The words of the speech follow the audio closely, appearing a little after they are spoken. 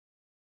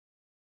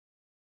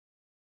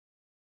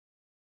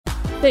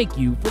Thank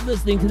you for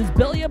listening to this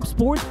Belly Up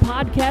Sports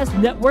Podcast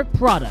Network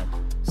product.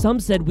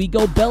 Some said we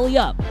go belly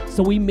up,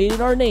 so we made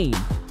it our name,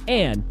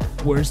 and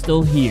we're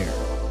still here.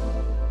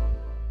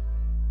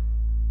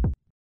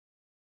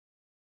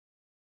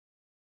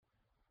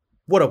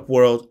 What up,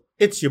 world?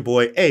 It's your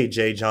boy,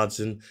 AJ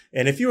Johnson,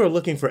 and if you are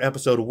looking for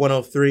episode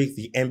 103,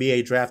 the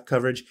NBA draft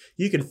coverage,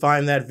 you can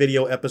find that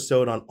video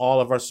episode on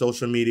all of our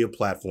social media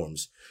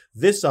platforms.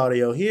 This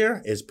audio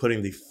here is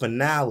putting the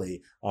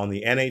finale on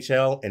the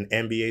NHL and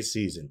NBA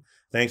season.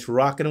 Thanks for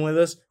rocking with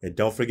us, and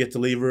don't forget to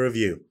leave a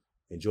review.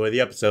 Enjoy the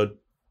episode.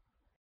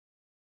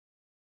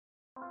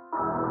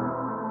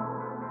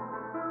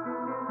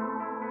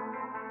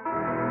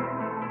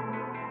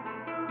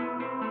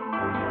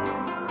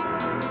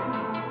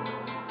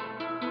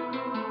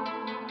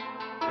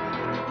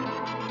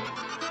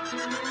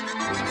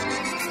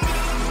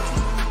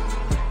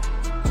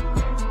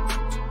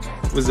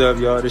 What's up,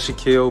 y'all? This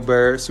Shaquille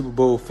Barrett, Super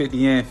Bowl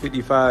 50 and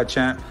 55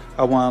 champ.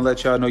 I want to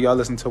let y'all know y'all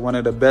listen to one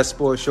of the best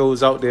sports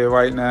shows out there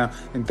right now.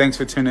 And thanks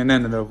for tuning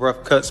in to the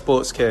Rough Cut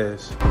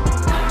Sportscast.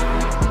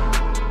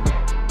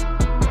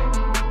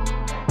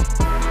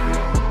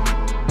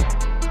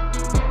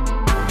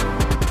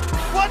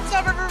 What's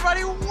up,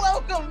 everybody?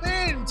 Welcome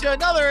in to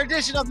another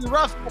edition of the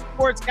Rough Cut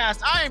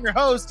Sportscast. I am your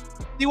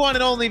host, the one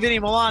and only Vinny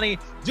Milani,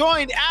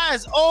 joined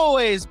as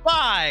always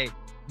by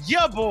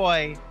your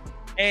boy,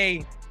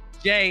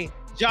 AJ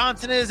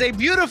Johnson. It is a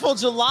beautiful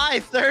July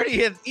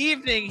 30th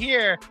evening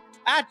here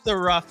at the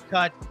Rough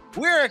Cut.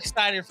 We're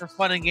excited for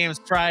Fun and Games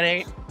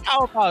Friday. How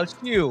about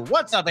you?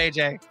 What's up,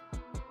 AJ?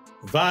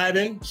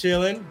 Vibing,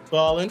 chilling,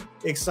 balling.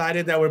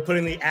 Excited that we're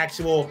putting the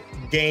actual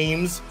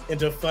games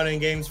into Fun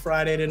and Games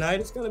Friday tonight.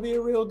 It's going to be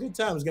a real good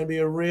time. It's going to be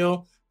a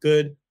real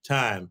good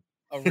time.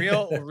 A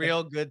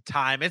real good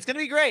time. It's going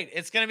to be great.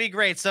 It's going to be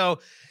great. So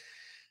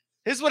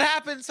this is what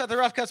happens at the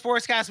Rough Cut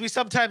Sportscast. We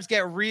sometimes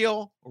get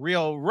real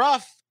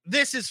rough.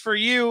 This is for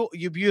you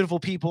beautiful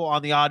people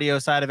on the audio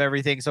side of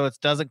everything, so it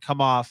doesn't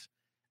come off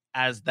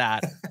as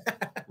that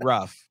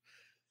rough.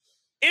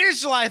 It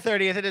is July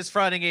 30th. It is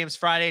Fun and Games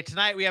Friday.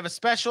 Tonight we have a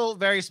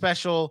very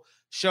special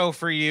show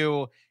for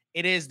you.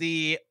 It is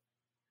the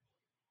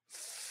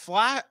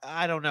flat.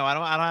 I don't know. I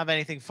don't have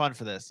anything fun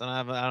for this. I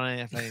don't have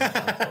anything fun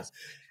for this.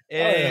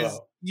 It is.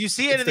 You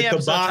see it in the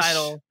episode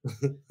title.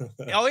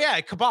 Oh yeah,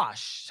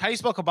 kibosh. How do you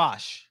spell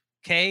kibosh?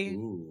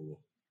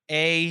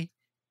 K-A-B-O-S-H.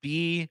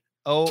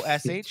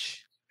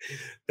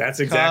 That's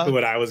exactly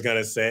what I was going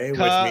to say, which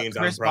means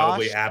I'm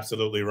probably Bosh.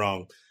 absolutely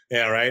wrong.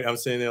 Yeah, right? I'm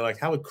sitting there like,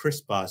 how would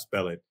Chris Bosh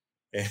spell it?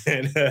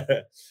 And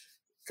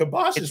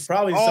kibosh is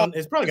probably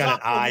it's probably got an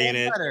I in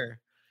it. Better.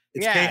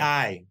 It's Yeah.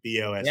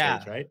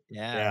 K-I-B-O-S-H, right?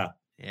 Yeah.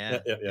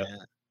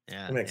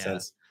 That makes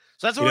sense.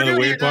 So that's what we're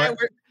doing here tonight.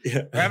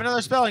 We're having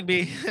another spelling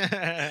bee.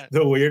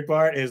 The weird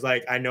part is,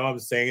 like, I know I'm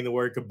saying the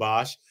word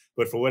kibosh,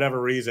 but for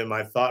whatever reason,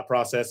 my thought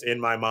process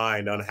in my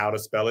mind on how to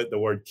spell it, the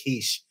word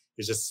quiche,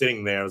 is just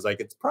sitting there. I was like,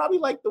 it's probably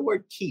like the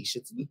word quiche.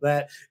 It's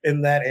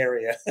in that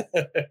area.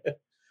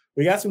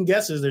 We got some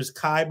guesses. There's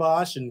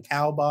kibosh and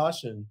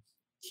cowbosh and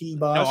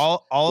keybosh. No,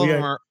 all of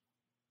them are.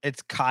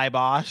 It's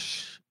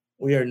kibosh.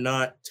 We are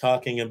not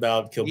talking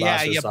about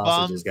kielbasa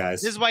sausages,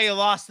 guys. This is why you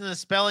lost in the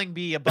spelling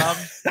bee, you bum.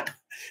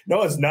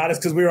 No, it's not. It's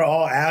because we were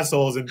all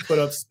assholes and put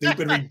up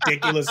stupid,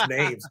 ridiculous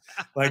names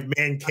like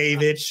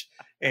Mankiewicz,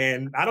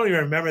 and I don't even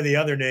remember the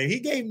other name. He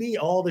gave me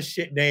all the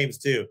shit names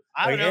too.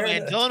 I don't know,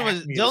 man.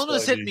 Dylan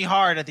was hitting me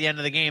hard at the end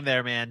of the game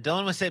there, man.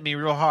 Dylan was hitting me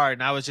real hard,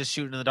 and I was just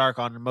shooting in the dark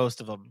on most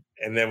of them.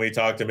 And then we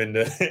talked him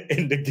into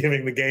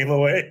giving the game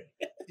away.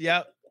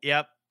 Yep.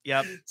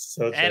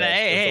 So and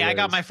hey, I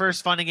got my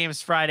first Fun and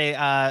Games Friday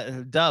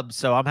dub,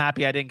 so I'm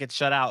happy I didn't get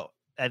shut out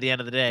at the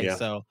end of the day. Yeah.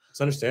 So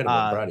it's understandable.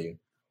 I'm proud of you.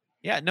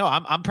 Yeah, no,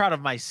 I'm proud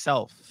of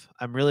myself.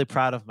 I'm really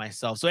proud of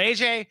myself. So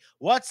AJ,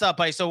 what's up?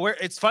 So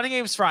it's Fun and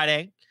Games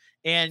Friday,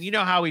 and you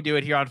know how we do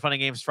it here on Fun and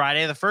Games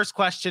Friday. The first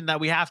question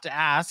that we have to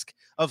ask,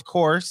 of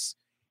course,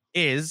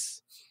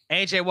 is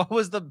AJ, what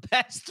was the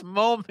best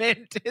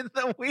moment in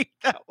the week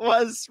that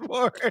was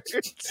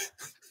sports?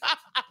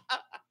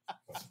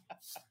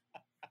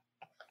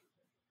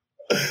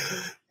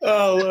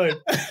 Oh Lord.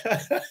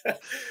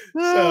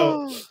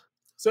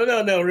 So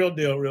no, real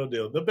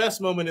deal. The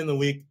best moment in the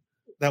week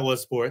that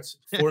was sports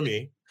for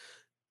me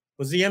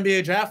was the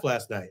NBA draft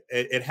last night.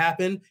 It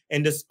happened,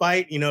 and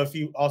despite, if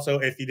you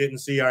didn't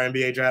see our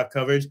NBA draft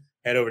coverage,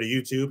 head over to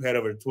YouTube, head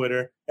over to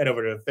Twitter, head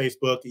over to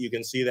Facebook. You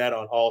can see that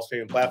on all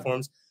streaming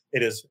platforms.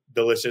 It is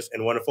delicious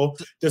and wonderful.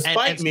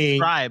 Despite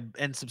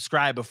and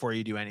subscribe before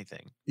you do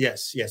anything.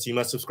 Yes, you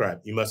must subscribe.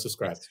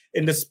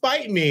 And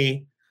despite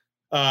me,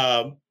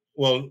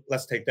 well,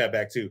 let's take that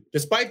back too.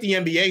 Despite the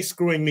NBA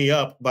screwing me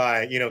up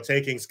by,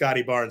 taking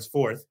Scotty Barnes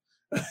fourth,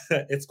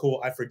 it's cool.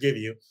 I forgive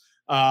you.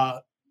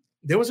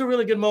 There was a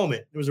really good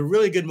moment. There was a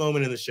really good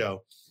moment in the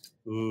show.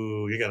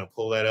 Ooh, you're going to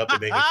pull that up and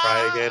make me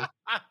cry again?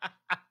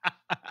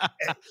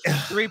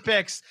 Three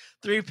picks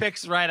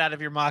right out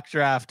of your mock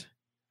draft.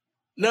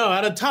 No,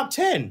 out of top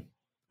 10.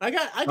 I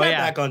got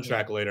back on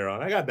track later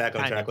on.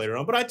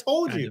 But I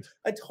told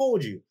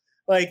you,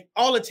 like,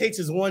 all it takes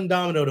is one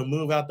domino to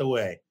move out the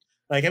way.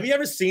 Like, have you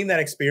ever seen that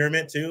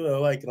experiment too?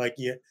 Like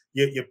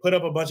you put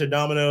up a bunch of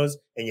dominoes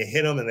and you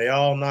hit them and they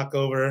all knock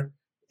over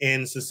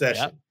in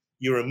succession. Yep.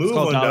 You remove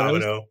one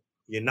domino,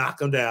 you knock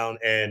them down,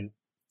 and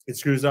it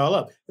screws it all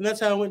up. And that's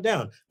how it went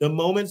down. The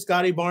moment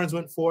Scotty Barnes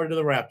went forward to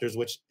the Raptors,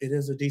 which it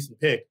is a decent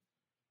pick,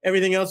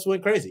 everything else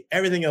went crazy.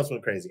 Everything else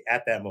went crazy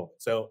at that moment.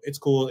 So it's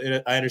cool.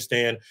 I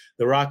understand.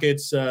 The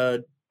Rockets,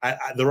 the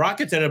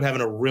Rockets ended up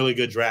having a really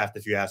good draft,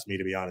 if you ask me,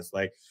 to be honest.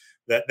 Like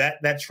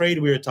that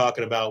trade we were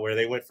talking about where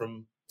they went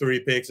from 3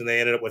 picks and they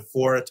ended up with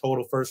 4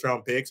 total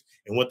first-round picks,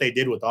 and what they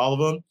did with all of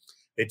them,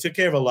 they took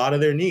care of a lot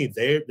of their needs.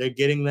 They're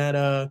getting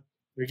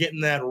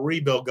that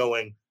rebuild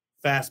going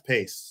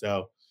fast-paced.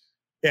 So,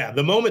 yeah,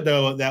 the moment,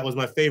 though, that was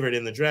my favorite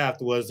in the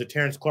draft was the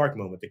Terrence Clark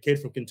moment, the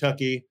kid from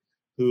Kentucky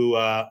who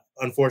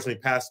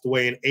unfortunately passed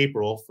away in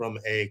April from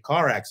a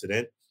car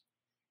accident.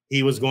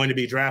 He was going to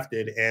be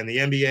drafted, and the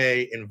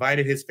NBA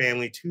invited his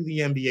family to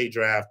the NBA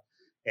draft,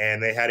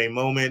 and they had a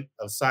moment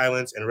of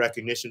silence and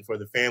recognition for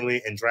the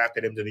family and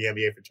drafted him to the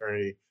NBA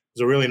fraternity. It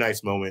was a really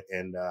nice moment,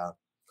 and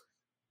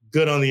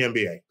good on the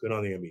NBA. Good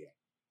on the NBA.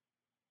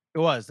 It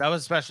was. That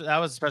was special. That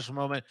was a special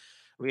moment.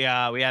 We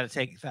had to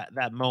take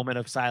that moment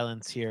of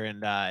silence here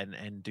and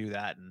do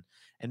that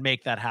and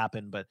make that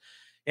happen. But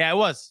yeah, it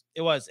was.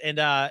 And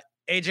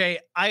AJ,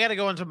 I got to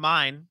go into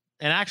mine.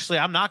 And actually,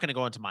 I'm not going to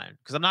go into mine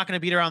because I'm not going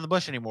to beat around the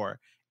bush anymore.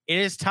 It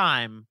is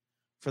time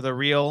for the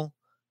real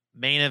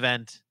main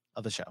event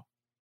of the show.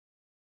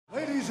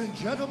 Ladies and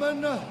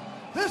gentlemen,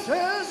 this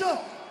is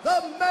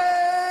the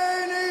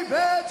main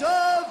event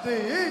of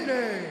the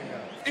evening.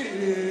 It's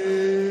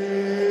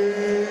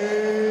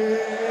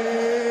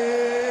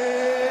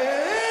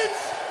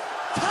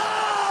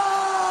time!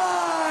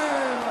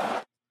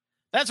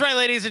 That's right,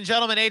 ladies and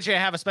gentlemen. AJ, I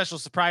have a special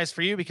surprise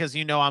for you because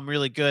you know I'm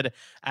really good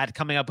at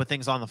coming up with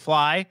things on the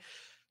fly.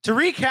 To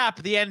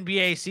recap the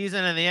NBA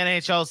season and the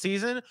NHL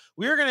season,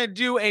 we're going to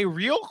do a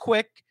real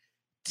quick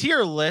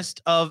tier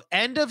list of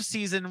end of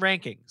season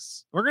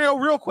rankings. We're going to go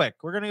real quick.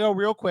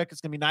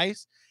 It's going to be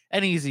nice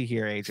and easy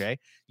here, AJ.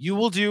 You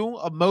will do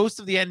most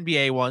of the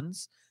NBA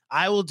ones.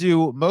 I will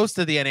do most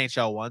of the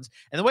NHL ones.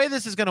 And the way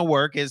this is going to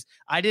work is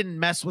I didn't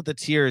mess with the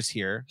tiers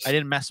here. I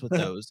didn't mess with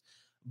those.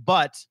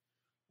 But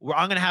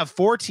I'm going to have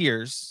 4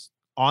 tiers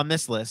on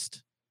this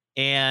list.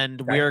 And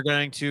we are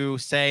going to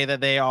say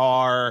that they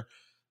are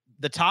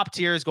the top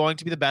tier is going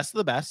to be the best of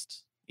the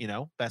best. You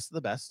know, best of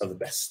the best. Of the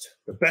best.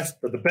 The best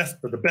of the best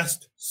of the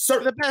best.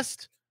 Sir. The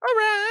best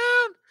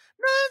around.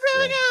 Nothing's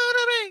really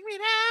gonna bring me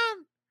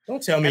down.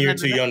 Don't tell me you're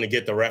too young to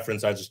get the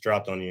reference I just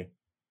dropped on you.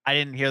 I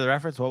didn't hear the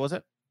reference. What was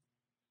it?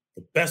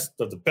 The best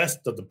of the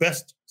best of the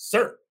best,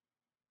 sir.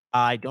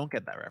 I don't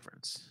get that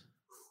reference.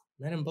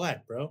 Men in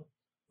Black, bro.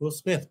 Will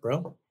Smith,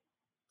 bro.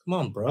 Come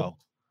on, bro. Oh.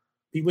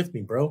 Be with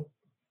me, bro. All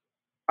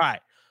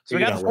right. So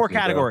we got the 4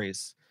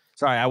 categories.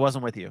 Sorry, I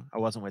wasn't with you.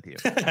 We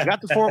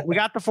got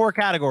the 4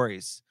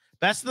 categories.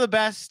 Best of the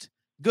best,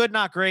 good,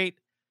 not great,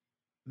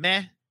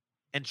 meh,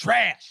 and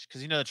trash.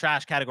 Because you know the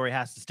trash category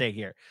has to stay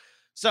here.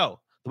 So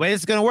the way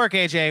this is gonna work,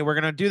 AJ, we're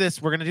gonna do this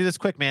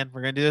quick, man.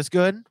 We're gonna do this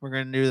good. We're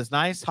gonna do this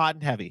nice, hot,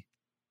 and heavy.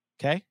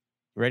 Okay?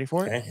 You ready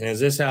for it? Okay. And is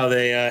this how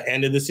they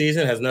ended the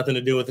season? Has nothing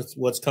to do with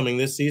what's coming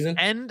this season?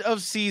 End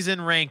of season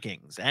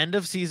rankings.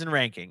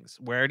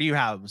 Where do you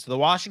have them? So the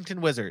Washington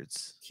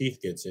Wizards.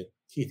 Keith gets it.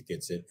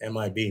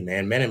 MIB,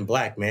 man. Men in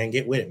Black, man.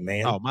 Get with it,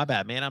 man. Oh, my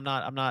bad, man. I'm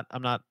not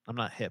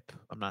hip.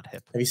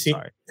 Have you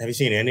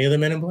seen any of the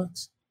Men in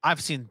Blacks?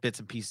 I've seen bits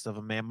and pieces of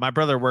them, man. My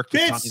brother worked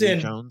with Tommy Lee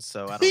Jones,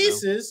 so I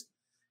don't know.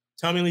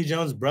 Tommy Lee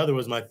Jones' brother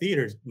was my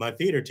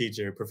theater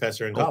teacher,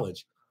 professor in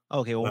college.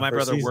 Okay, well, my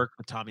brother worked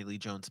with Tommy Lee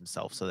Jones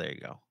himself, so there you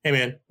go. Hey,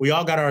 man, we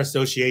all got our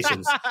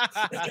associations.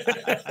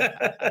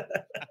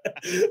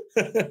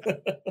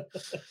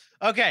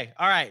 Okay,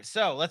 all right,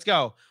 so let's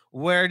go.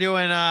 We're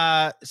doing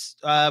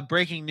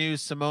breaking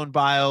news. Simone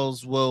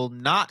Biles will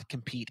not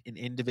compete in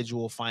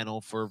individual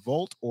final for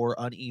vault or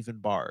uneven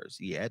bars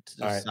yet to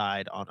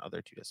decide on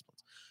other 2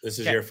 disciplines. This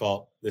is your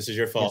fault. This is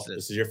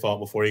your fault.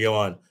 Before you go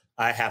on,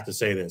 I have to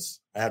say this.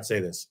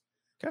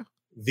 Okay.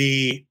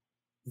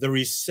 The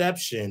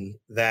reception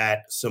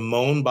that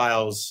Simone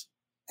Biles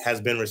has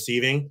been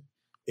receiving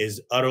is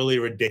utterly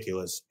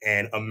ridiculous,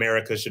 and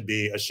America should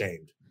be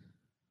ashamed.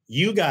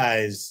 You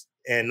guys,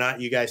 and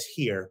not you guys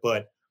here,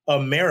 but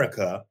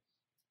America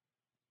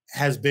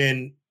has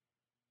been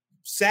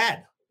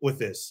sad with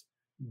this,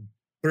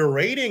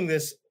 berating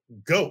this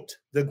GOAT,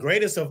 the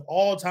greatest of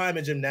all time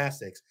in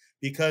gymnastics,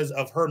 because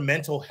of her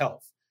mental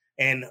health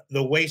and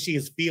the way she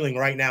is feeling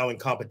right now in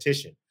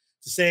competition,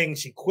 saying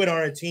she quit on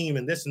her team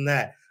and this and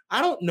that.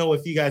 I don't know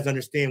if you guys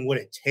understand what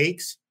it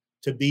takes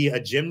to be a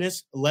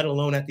gymnast, let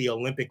alone at the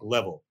Olympic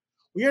level.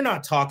 We are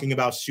not talking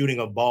about shooting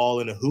a ball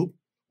in a hoop.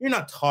 You're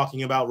not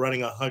talking about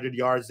running 100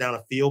 yards down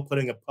a field,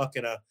 putting a puck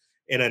in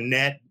a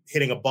net,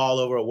 hitting a ball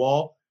over a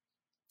wall.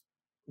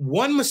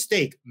 One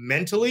mistake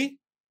mentally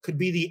could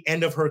be the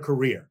end of her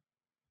career.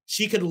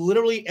 She could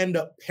literally end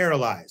up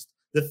paralyzed.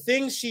 The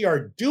things she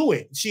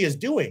is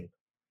doing,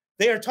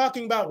 they are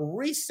talking about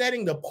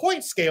resetting the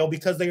point scale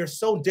because they are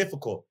so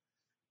difficult.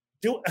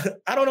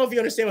 I don't know if you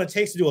understand what it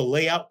takes to do a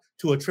layout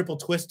to a triple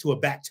twist to a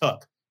back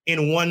tuck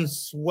in one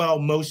swell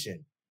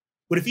motion.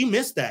 But if you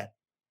miss that,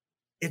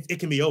 it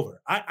can be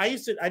over. I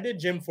did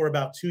gym for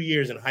about 2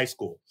 years in high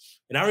school.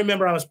 And I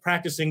remember I was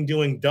practicing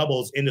doing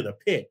doubles into the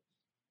pit.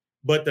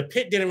 But the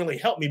pit didn't really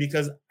help me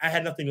because I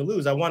had nothing to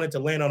lose. I wanted to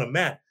land on a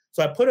mat.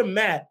 So I put a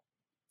mat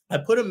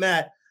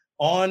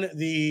on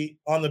the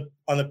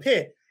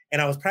pit,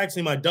 and I was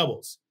practicing my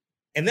doubles.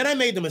 And then I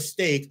made the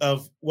mistake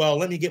of, well,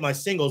 let me get my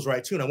singles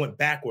right too. And I went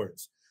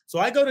backwards. So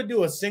I go to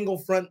do a single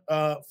front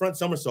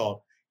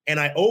somersault, and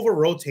I over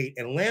rotate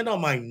and land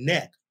on my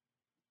neck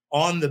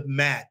on the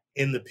mat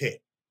in the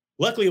pit.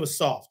 Luckily, it was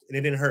soft and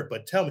it didn't hurt.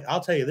 But I'll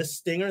tell you, this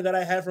stinger that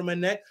I had from my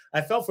neck,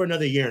 I felt for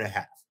another year and a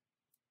half.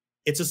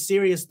 It's a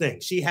serious thing.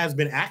 She has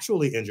been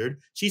actually injured.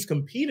 She's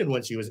competed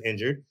when she was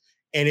injured.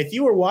 And if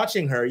you were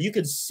watching her, you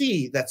could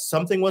see that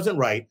something wasn't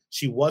right.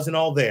 She wasn't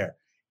all there.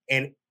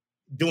 And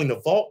doing the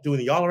vault, doing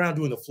the all around,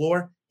 doing the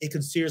floor, it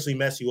could seriously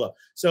mess you up.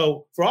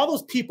 So for all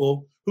those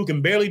people who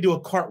can barely do a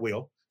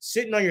cartwheel,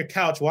 sitting on your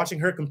couch, watching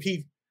her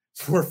compete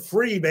for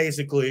free,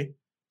 basically,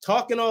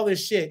 talking all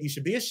this shit, you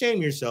should be ashamed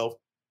of yourself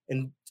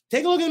and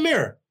take a look in the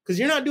mirror because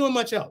you're not doing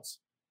much else.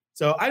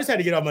 So I just had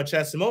to get off my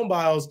chest. Simone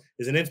Biles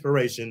is an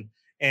inspiration.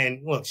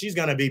 And look, she's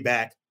going to be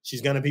back.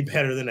 She's going to be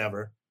better than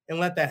ever. And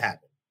let that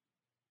happen.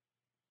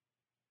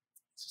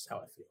 It's just how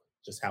I feel.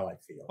 Just how I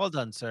feel. Well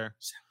done, sir.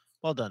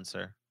 Well done,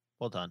 sir.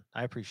 Well done.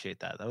 I appreciate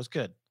that. That was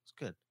good. It's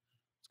good.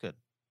 It's good.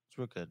 It's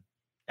real good.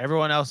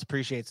 Everyone else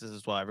appreciates this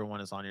as well.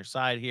 Everyone is on your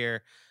side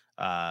here.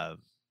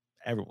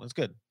 Everyone's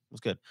good. It's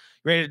good.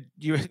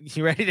 You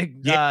ready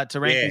to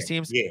rank these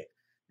teams? Yeah.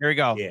 Here we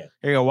go. Yeah.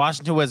 Here we go.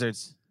 Washington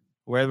Wizards.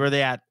 Where were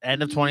they at?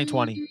 End of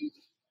 2020.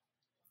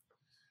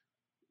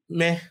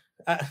 Meh.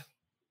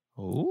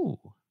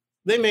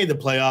 They made the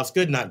playoffs.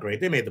 Good, not great.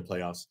 They made the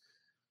playoffs.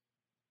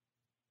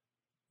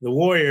 The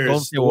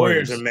Warriors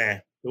are meh.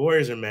 The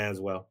Warriors are meh as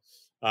well.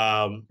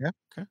 The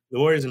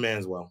Warriors are meh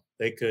as well.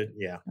 They could,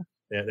 yeah.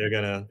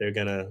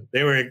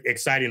 They were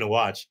exciting to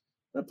watch.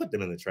 I'll put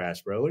them in the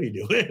trash, bro. What are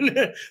you doing?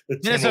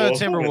 Minnesota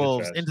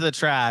Timberwolves into the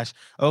trash.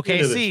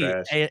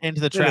 OKC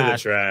into the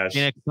trash.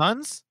 Phoenix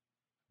Suns.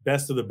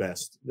 Best of the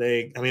best.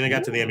 They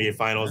got to the NBA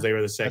Finals. They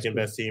were the second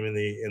best team in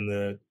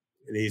the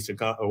Eastern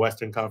or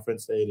Western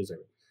Conference. They deserve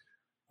it.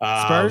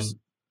 Spurs.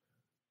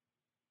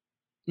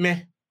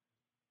 Meh.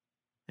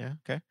 Yeah.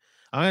 Okay.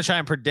 I'm gonna try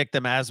and predict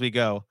them as we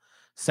go.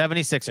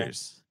 76ers.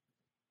 Okay.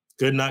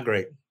 Good, not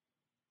great.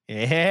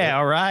 Yeah. Yep.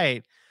 All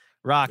right.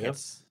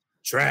 Rockets. Yep.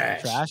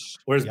 Trash.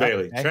 Where's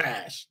Bailey? Okay.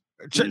 Trash.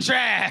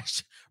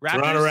 Trash. Raptors?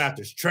 Toronto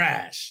Raptors.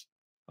 Trash.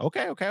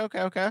 Okay.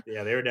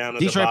 Yeah, they were down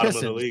at Detroit the bottom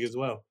Pistons. of the league as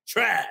well.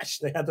 Trash.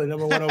 They had the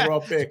number 1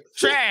 overall pick.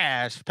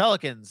 Trash.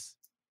 Pelicans.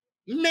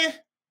 Meh.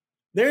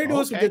 They're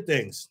doing some good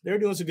things.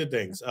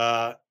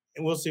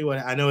 And we'll see what.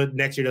 I know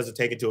next year doesn't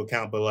take into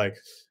account, but like,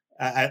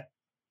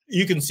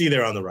 you can see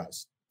they're on the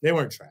rise. They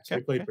weren't trash. They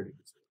played pretty good.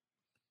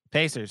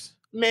 Pacers.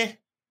 Meh.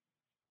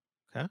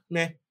 Okay.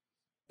 Meh.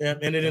 Yeah,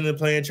 ended in the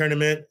play-in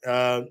tournament.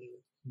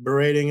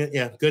 Berating it.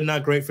 Yeah, good,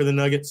 not great for the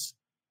Nuggets.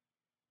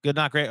 Good,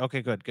 not great.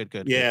 Okay, good.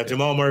 Yeah, if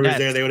Jamal Murray was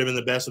there, they would have been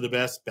the best of the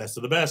best. Best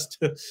of the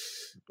best.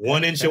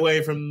 1 inch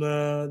away from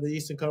the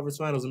Eastern Conference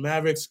Finals. The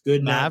Mavericks,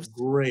 good, not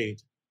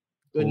great.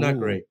 Good, not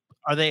great.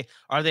 Are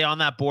they on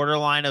that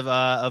borderline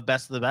of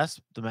best of the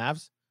best? The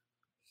Mavs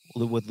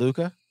with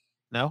Luka?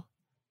 No.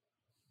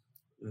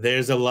 There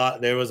was a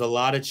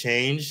lot of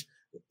change.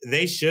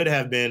 They should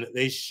have been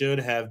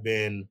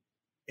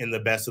in the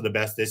best of the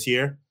best this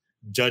year,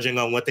 judging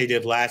on what they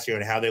did last year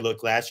and how they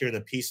looked last year and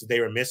the pieces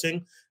they were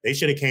missing. They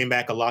should have came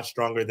back a lot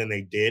stronger than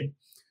they did.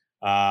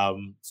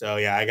 So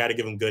yeah, I got to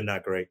give them good,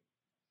 not great.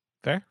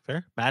 Fair.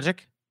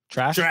 Magic,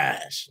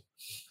 trash.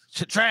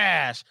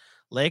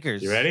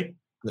 Lakers. You ready?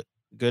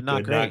 Good,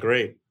 not great. Not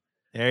great.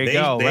 There you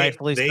go.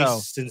 Rightfully so.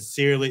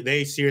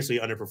 They seriously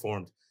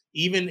underperformed.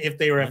 Even if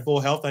they were at full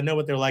health, I know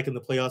what they're like in the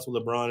playoffs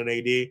with LeBron and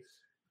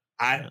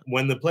AD.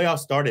 When the playoffs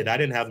started, I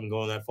didn't have them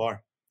going that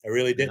far. I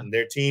really didn't. Yeah.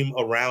 Their team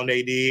around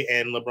AD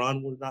and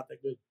LeBron was not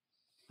that good.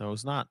 No, it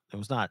was not.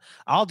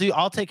 I'll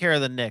take care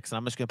of the Knicks, and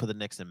I'm just gonna put the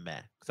Knicks in meh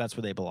because that's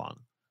where they belong.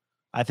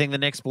 I think the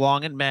Knicks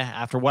belong in meh.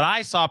 After what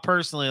I saw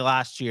personally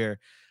last year,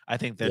 I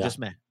think they're just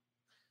meh.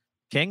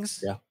 Kings?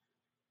 Yeah.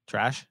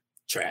 Trash.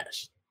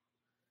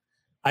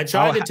 I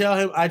tried to tell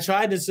him, I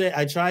tried to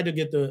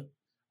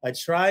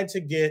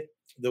get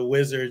the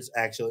Wizards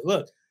actually.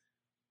 Look,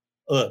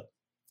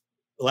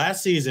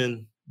 last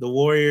season, the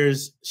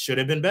Warriors should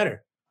have been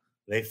better.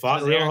 They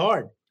fought real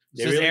hard.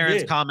 This is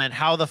Aaron's comment.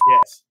 How the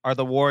are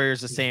the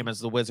Warriors the same as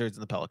the Wizards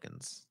and the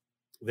Pelicans?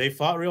 They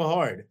fought real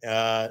hard.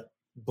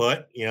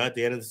 But, at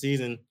the end of the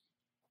season,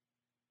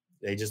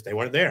 they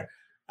weren't there.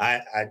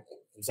 I'm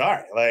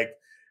sorry. Like,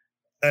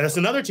 that's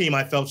another team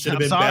I felt should have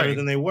been better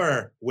than they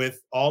were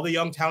with all the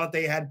young talent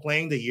they had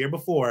playing the year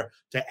before.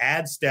 To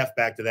add Steph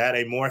back to that,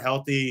 a more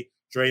healthy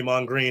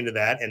Draymond Green to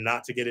that, and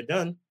not to get it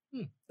done.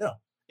 No.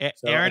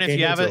 So Aaron, if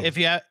you have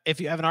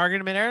an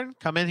argument, Aaron,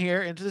 come in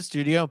here into the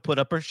studio and put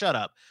up or shut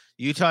up.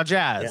 Utah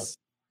Jazz.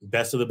 Yeah.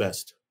 Best of the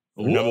best.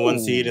 Number one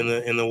seed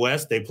in the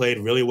West. They played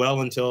really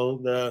well until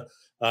the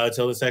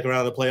second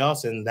round of the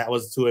playoffs, and that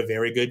was to a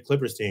very good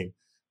Clippers team.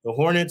 The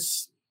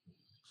Hornets,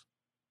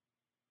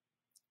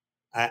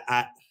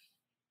 I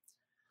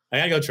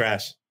gotta go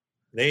trash.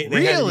 They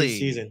Really? had a decent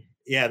season.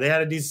 Yeah, they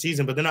had a decent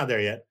season, but they're not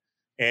there yet.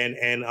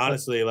 And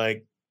honestly,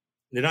 like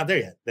they're not there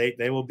yet.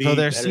 They will be. So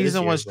their better season this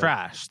year, was but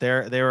trash.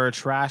 They were a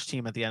trash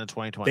team at the end of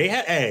 2020. They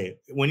had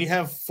when you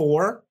have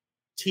 4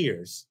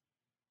 tiers,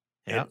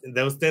 Yep.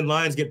 those thin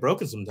lines get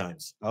broken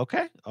sometimes.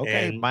 Okay.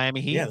 And,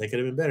 Miami Heat. Yeah, they could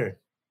have been better.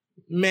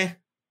 Meh.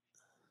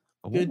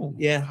 Good. Ooh,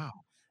 Yeah. wow.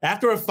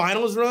 After a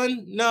finals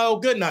run, no,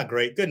 good, not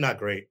great. Good, not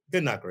great.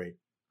 Good, not great.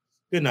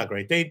 Good, not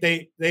great.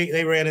 They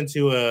ran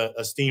into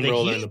a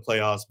steamroller in the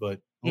playoffs,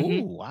 but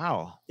ooh,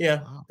 wow.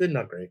 Yeah, Wow. good,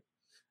 not great.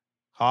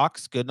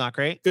 Hawks, good, not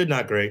great. Good,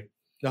 not great.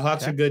 The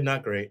Hawks are good,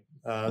 not great.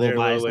 They're a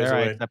little ways away.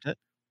 I accept it.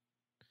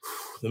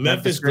 The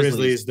Memphis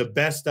Grizzlies, the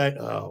best.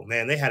 Oh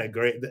man, they had a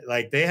great.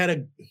 Like they had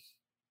a.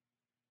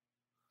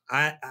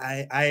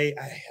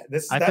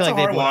 That's a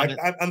hard one.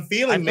 I'm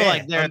feeling.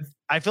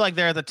 I feel like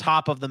they're at the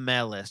top of the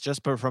meh list,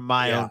 just from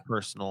my own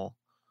personal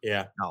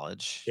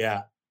knowledge.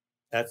 Yeah,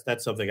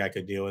 that's something I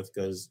could deal with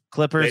because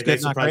Clippers they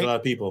surprised a lot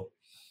of people.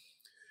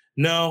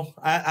 No,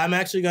 I'm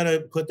actually gonna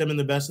put them in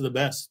the best of the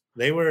best.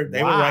 They were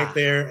right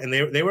there, and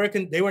they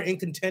were in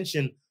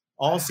contention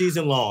all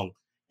season long.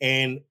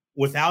 And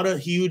without a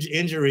huge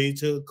injury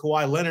to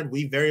Kawhi Leonard,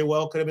 we very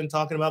well could have been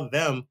talking about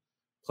them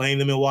playing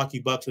the Milwaukee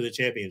Bucks for the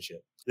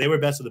championship. They were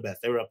best of the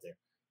best. They were up there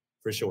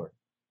for sure.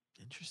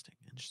 Interesting.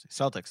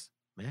 Celtics,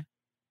 man.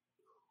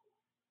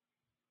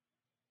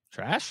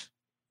 Trash?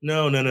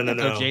 No.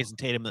 Throw Jason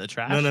Tatum in the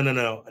trash?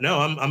 No.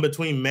 I'm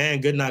between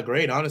man, good, not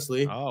great,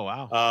 honestly. Oh,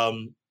 wow.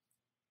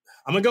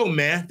 I'm going to go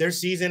man. Their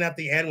season at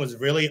the end was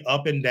really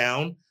up and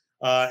down.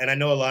 And I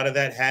know a lot of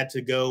that had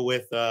to go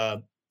with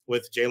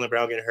Jaylen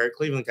Brown getting hurt.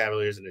 Cleveland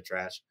Cavaliers in the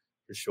trash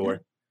for sure. Yeah.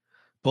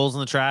 Bulls in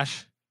the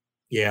trash?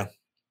 Yeah.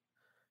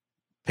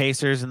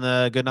 Pacers in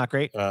the good, not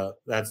great?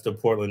 That's the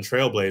Portland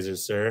Trailblazers,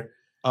 sir.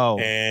 Oh,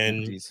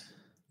 and geez.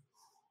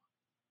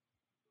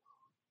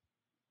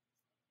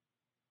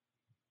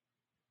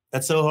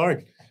 That's so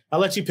hard. I'll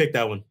let you pick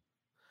that one.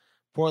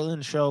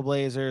 Portland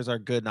Trailblazers are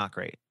good, not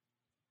great.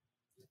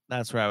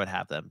 That's where I would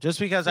have them. Just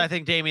because I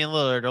think Damian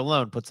Lillard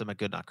alone puts them at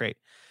good, not great.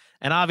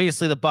 And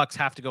obviously the Bucks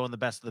have to go in the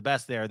best of the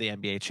best. They are the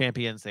NBA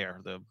champions. They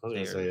are the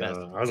best.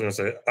 I was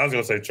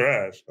gonna say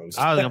trash. I was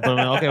gonna put them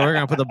in, okay, we're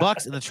gonna put the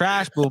Bucks in the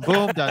trash. Boom,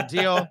 boom, done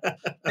deal.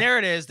 There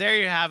it is. There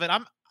you have it.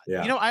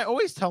 I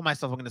always tell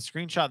myself I'm gonna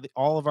screenshot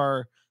all of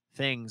our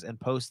things and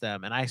post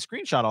them. And I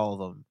screenshot all of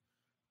them,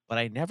 but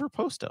I never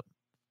post them.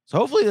 So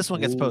hopefully this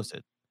one gets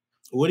posted.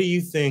 What do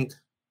you think?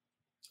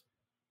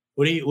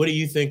 What do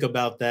you think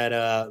about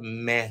that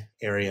meh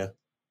area?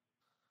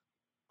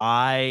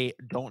 I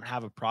don't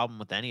have a problem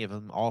with any of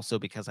them, also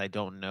because I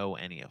don't know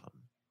any of them.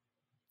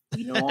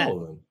 You know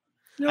all of them.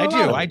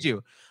 I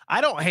do. I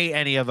don't hate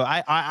any of them.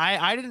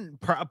 I didn't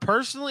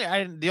personally.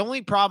 The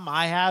only problem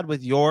I had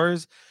with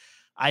yours,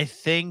 I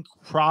think,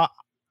 I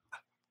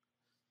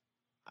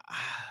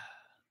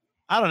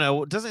don't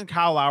know. Doesn't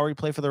Kyle Lowry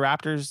play for the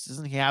Raptors?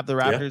 Doesn't he have the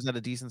Raptors at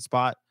a decent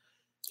spot?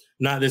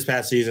 Not this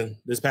past season.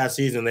 This past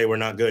season, they were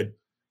not good.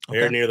 They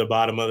were near the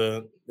bottom of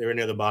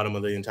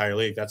the entire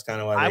league. That's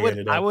kind of why they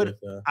ended up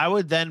I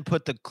would then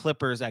put the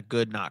Clippers at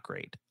good, not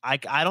great. I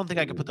don't think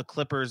I could put the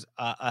Clippers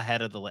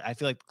ahead of the. I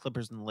feel like the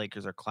Clippers and the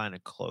Lakers are kind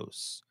of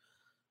close.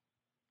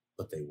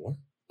 But they weren't.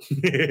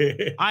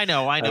 I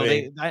know. I know.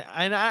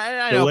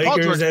 The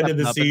Lakers ended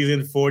the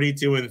season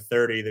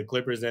 42-30. The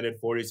Clippers ended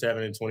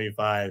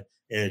 47-25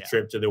 in a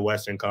trip to the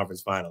Western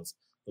Conference Finals.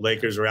 The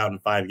Lakers were out in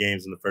 5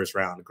 games in the first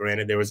round.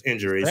 Granted, there was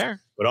injuries,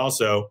 but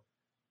also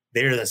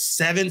they're the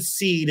 7th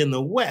seed in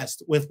the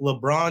West with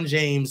LeBron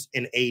James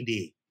and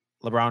AD.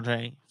 LeBron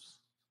James.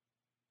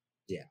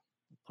 Yeah.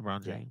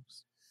 LeBron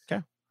James.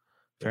 Okay.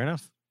 Fair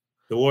enough.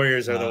 The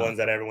Warriors are the ones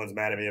that everyone's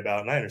mad at me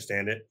about, and I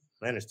understand it.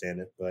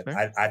 But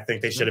I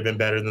think they should have been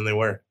better than they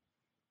were.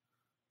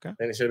 Okay. I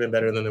think they should have been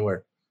better than they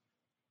were.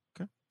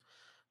 Okay.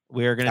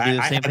 We are going to do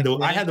the same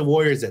thing. I had the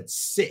Warriors at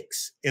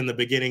 6 in the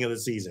beginning of the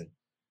season,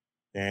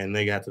 and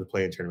they got to the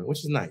play-in tournament, which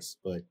is nice,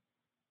 but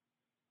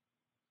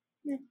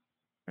I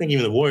think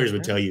even the Warriors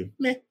would tell you,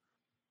 meh.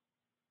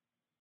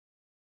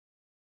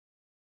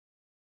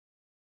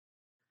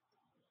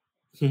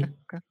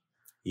 Okay.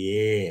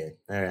 Yeah.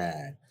 All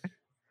right.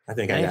 I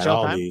think I got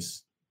all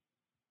these.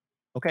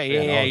 Okay.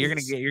 Yeah. You're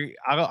gonna get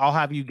I'll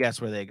have you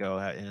guess where they go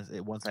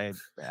once I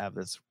have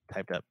this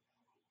typed up.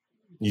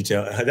 You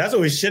tell. That's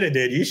what we should have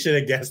did. You should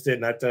have guessed it,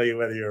 and I tell you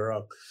whether you're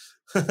wrong.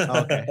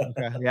 Okay.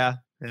 Yeah.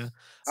 It's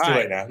too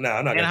late now. No,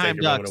 I'm not gonna take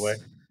your moment away.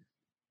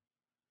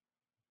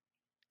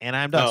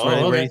 Anaheim Ducks.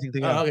 Where do you think they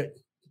go? Okay.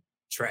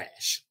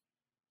 Trash.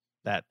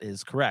 That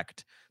is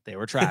correct. They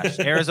were trash.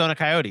 Arizona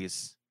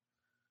Coyotes.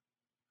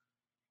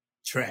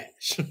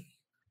 Trash.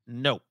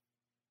 No.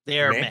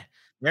 They're meh.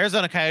 The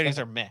Arizona Coyotes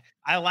are meh.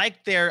 I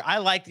like the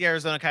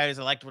Arizona Coyotes.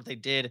 I liked what they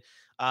did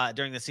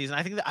during the season.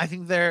 I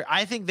think they're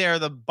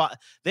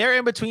they're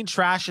in between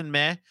trash and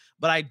meh,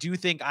 but I do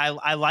think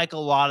I like a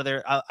lot of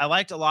their I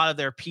liked a lot of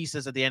their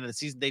pieces at the end of the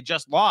season. They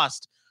just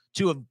lost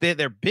two of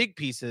their big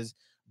pieces,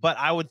 but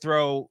I would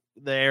throw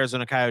the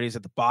Arizona Coyotes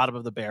at the bottom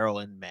of the barrel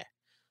in meh.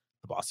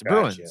 The Boston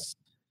Bruins.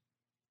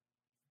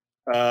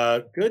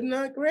 Good,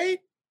 not great.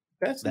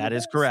 That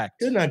is correct.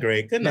 Good, not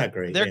great. Good, not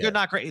great. They're good,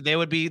 not great. They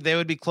would be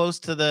close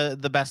to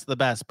the best of the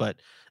best,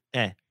 but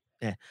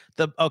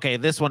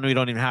this one we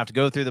don't even have to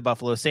go through. The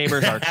Buffalo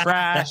Sabres are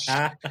trash.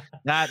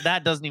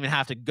 That doesn't even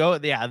have to go.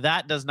 Yeah,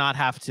 that does not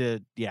have to.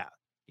 Yeah.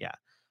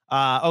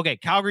 Okay,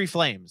 Calgary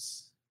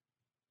Flames.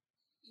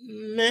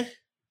 Meh.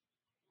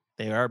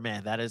 They are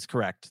meh. That is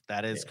correct.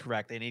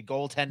 Correct. They need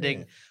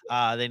goaltending.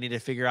 They need to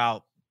figure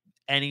out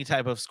any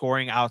type of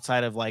scoring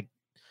outside of like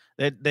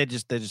they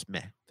just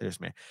meh. They're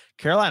just meh.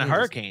 Carolina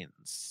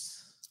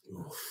Hurricanes.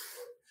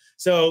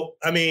 So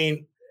I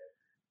mean,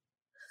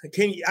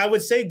 I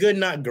would say good,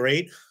 not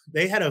great.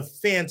 They had a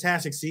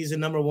fantastic season,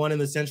 number 1 in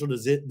the Central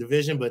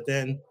Division, but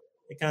then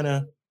it kind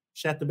of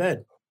shat the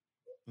bed.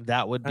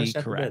 That would be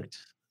correct.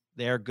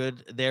 They're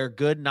good. They're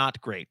good, not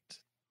great.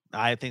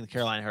 I think the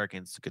Carolina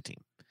Hurricanes is a good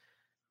team.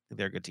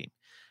 They're a good team.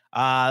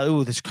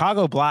 The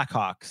Chicago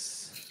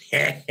Blackhawks.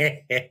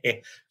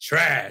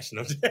 Trash.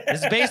 This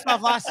is based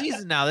off last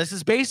season now. This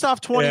is based off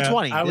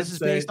 2020. This is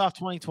based off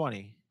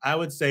 2020. I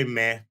would say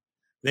meh.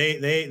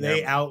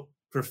 They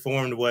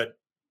outperformed what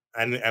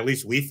at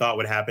least we thought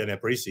would happen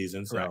at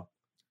preseason. So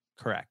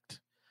correct.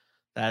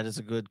 That is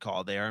a good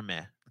call. They are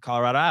meh. The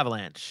Colorado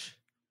Avalanche.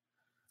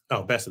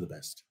 Oh, best of the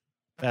best.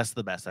 Best of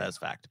the best. That is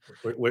fact.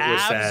 We're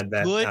sad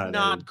that good,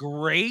 not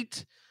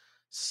great.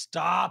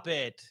 Stop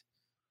it.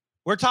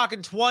 We're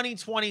talking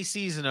 2020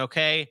 season,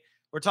 okay?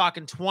 We're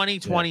talking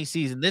 2020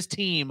 season. This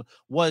team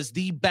was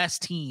the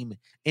best team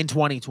in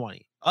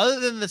 2020. Other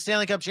than the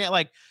Stanley Cup champ,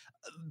 like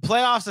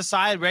playoffs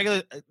aside,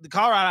 the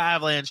Colorado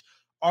Avalanche,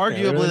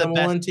 arguably the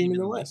best one team in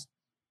the West.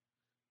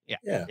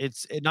 Yeah.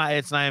 It's not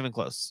even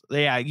close.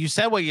 Yeah, you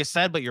said what you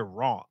said, but you're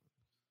wrong.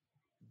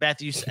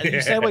 Beth, you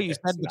said what you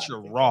said, but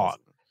you're wrong.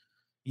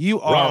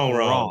 You are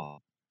wrong.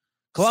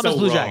 Columbus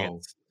Blue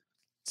Jackets.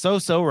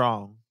 So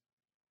wrong.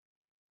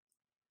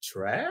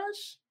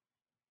 Trash?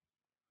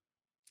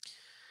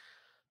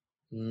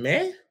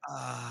 Meh?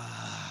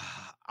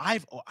 I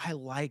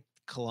like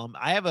Columbus.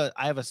 I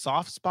have a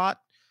soft spot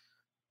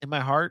in my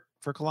heart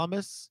for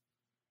Columbus.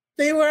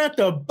 They were at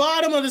the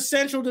bottom of the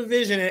Central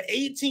Division at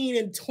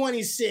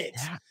 18-26.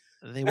 Yeah,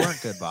 they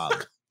weren't good, Bob.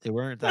 They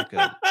weren't that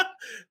good.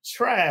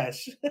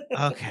 Trash.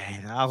 Okay,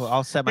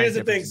 I'll set my. Here's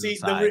the thing. See,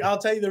 I'll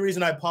tell you the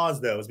reason I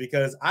paused though is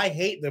because I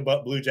hate the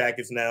Blue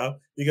Jackets now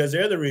because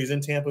they're the reason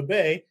Tampa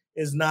Bay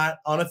is not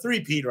on a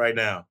three-peat right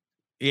now.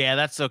 Yeah,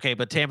 that's okay.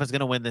 But Tampa's going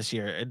to win this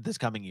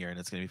coming year, and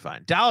it's going to be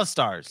fine. Dallas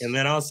Stars. And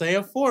then I'll say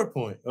a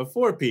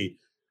 4-peat.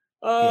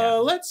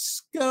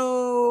 Let's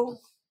go.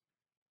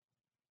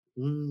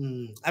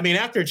 I mean,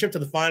 after a trip to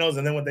the finals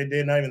and then what they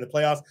did, not even the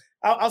playoffs,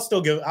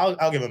 I'll give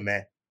them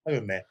meh. I'll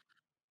give them meh.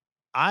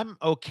 I'm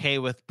okay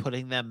with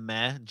putting them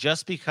meh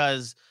just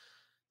because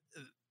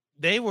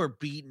they were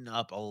beaten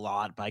up a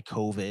lot by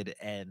COVID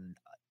and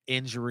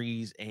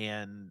injuries,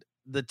 and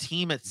the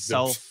team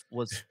itself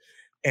was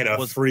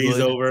freeze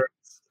good. Over.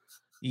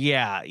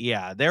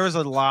 Yeah. There was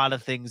a lot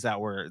of things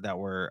that were.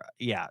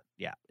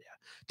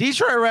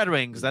 Detroit Red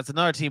Wings. That's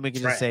another team we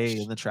can just say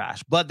in the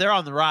trash, but they're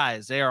on the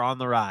rise. They are on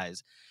the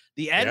rise.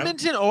 The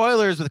Edmonton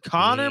Oilers with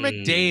Connor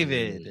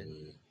McDavid.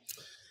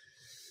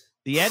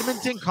 The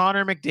Edmonton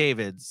Connor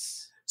McDavids.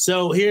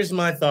 So here's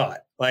my thought.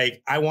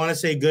 Like, I want to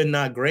say good,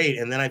 not great.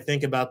 And then I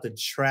think about the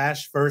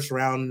trash first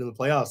round in the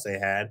playoffs they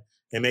had.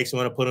 It makes me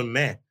want to put them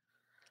meh.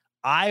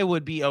 I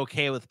would be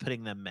okay with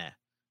putting them meh.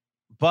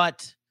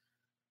 But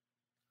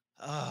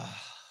I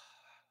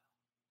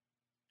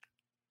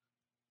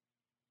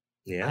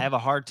have a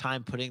hard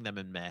time putting them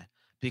in meh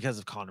because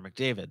of Connor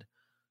McDavid.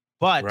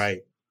 But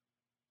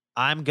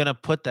I'm going to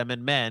put them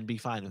in meh and be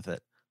fine with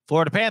it.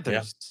 Florida Panthers.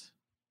 Yeah.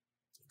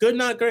 Good,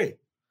 not great.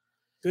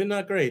 Good,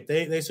 not great.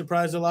 They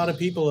surprised a lot of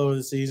people over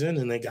the season,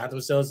 and they got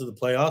themselves to the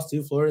playoffs.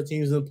 2 Florida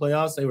teams in the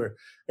playoffs. They were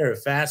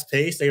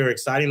fast-paced. They were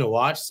exciting to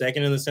watch.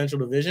 Second in the Central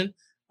Division.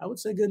 I would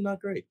say good,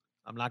 not great.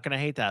 I'm not going to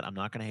hate that. I'm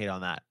not going to hate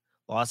on that.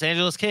 Los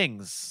Angeles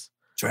Kings.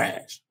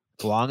 Trash.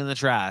 Belong in the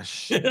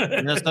trash.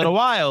 Minnesota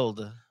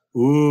Wild.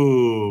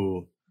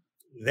 Ooh.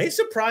 They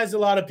surprised a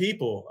lot of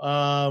people.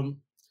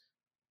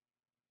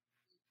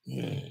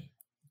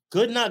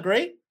 Good, not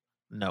great?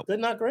 No. Good,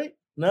 not great?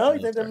 No,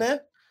 you think they're meh?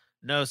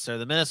 No, sir.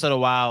 The Minnesota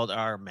Wild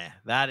are meh.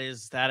 That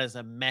is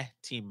a meh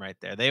team right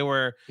there. They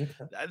were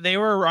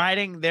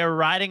riding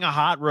a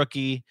hot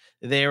rookie.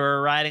 They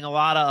were riding a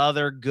lot of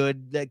other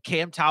good.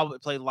 Cam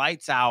Talbot played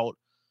lights out,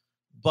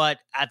 but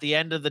at the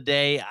end of the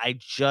day, I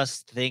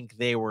just think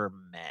they were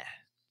meh.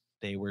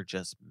 They were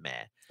just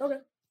meh. Okay.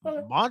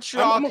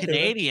 Montreal I'm okay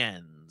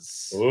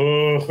Canadiens.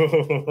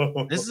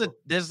 Oh. This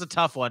is a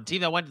tough one.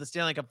 Team that went to the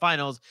Stanley Cup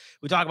Finals.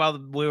 We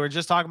were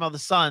just talking about the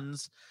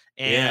Suns,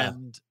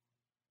 and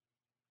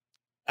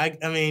I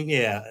mean,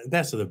 yeah,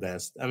 best of the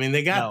best. I mean,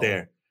 they got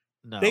there.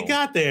 No. They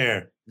got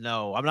there.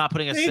 No, I'm not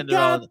putting a They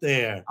Cinderella. got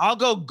there. I'll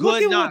go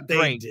good, not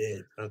great.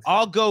 Did. Okay.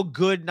 I'll go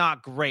good,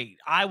 not great.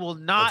 I will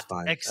not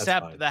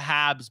accept fine. the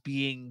Habs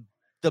being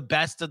the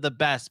best of the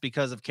best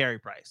because of Carey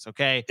Price.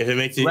 Okay. If it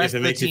makes you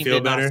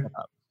feel better,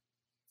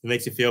 it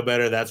makes you feel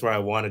better. That's where I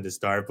wanted to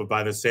start, but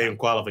by the same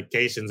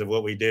qualifications of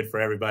what we did for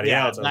everybody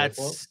else.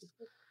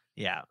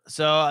 Yeah.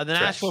 So the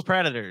Nashville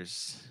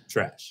Predators.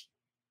 Trash.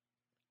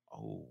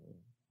 Oh.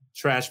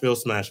 Trashville,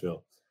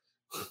 Smashville.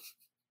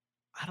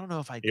 I don't know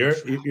if I.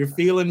 You're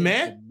feeling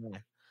meh? I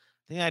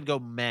think I'd go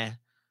meh.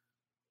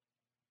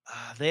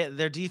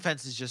 Their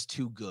defense is just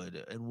too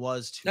good and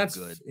was too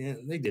good. Yeah,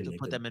 they didn't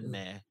put them in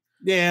meh.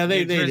 Yeah,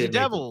 they did.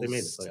 Devils. They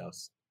made the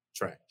playoffs.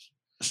 Trash.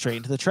 Straight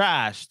into the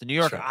trash. The New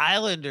York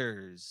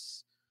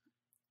Islanders.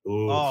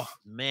 Oof. Oh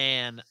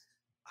man.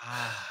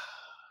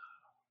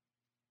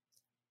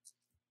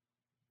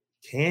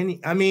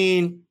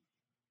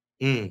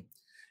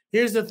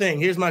 Here's the thing.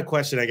 Here's my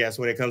question, I guess,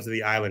 when it comes to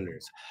the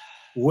Islanders.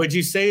 Would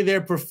you say their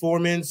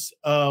performance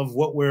of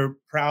what we're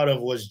proud of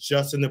was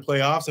just in the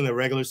playoffs and the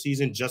regular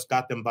season just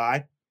got them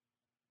by?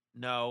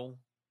 No,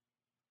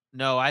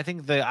 I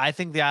think the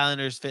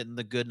Islanders fit in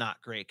the good, not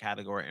great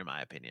category, in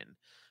my opinion,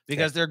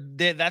 because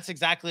that's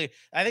exactly.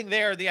 I think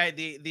they are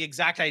the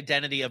exact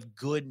identity of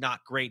good,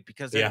 not great,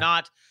 because they're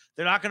not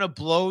going to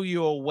blow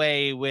you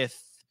away with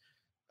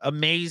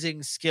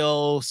amazing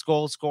skill,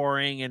 goal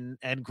scoring,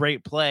 and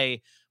great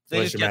play.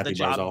 They just get the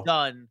job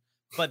done,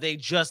 but they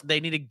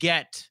need to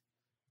get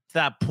to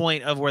that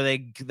point of where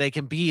they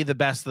can be the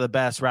best of the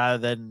best rather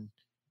than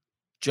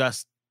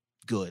just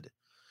good.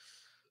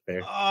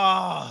 Fair.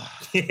 Oh,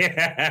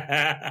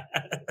 yeah.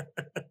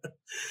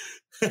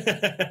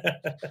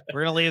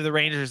 We're gonna leave the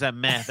Rangers at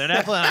meh. They're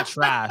definitely not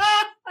trash.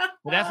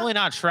 They're definitely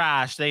not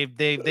trash.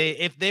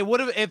 If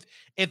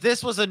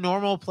this was a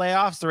normal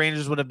playoffs, the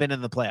Rangers would have been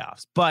in the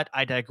playoffs. But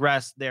I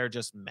digress. They're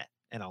just meh,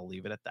 and I'll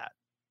leave it at that.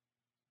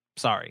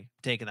 Sorry,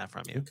 taking that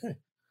from you. Okay,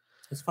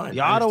 that's fine. The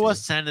Ottawa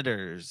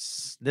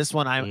Senators. This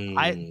one,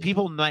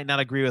 people might not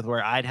agree with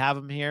where I'd have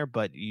them here,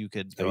 but you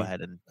could go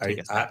ahead and take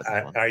a step.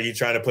 Are you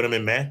trying to put them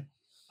in meh?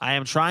 I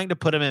am trying to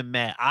put them in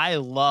meh. I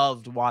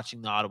loved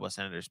watching the Ottawa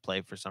Senators play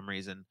for some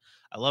reason.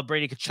 I love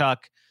Brady Tkachuk.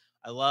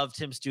 I love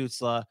Tim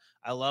Stützle.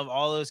 I love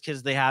all those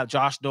kids they have.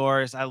 Josh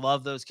Norris. I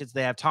love those kids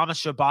they have.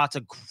 Thomas Chabot's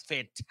a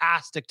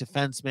fantastic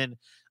defenseman.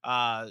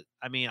 I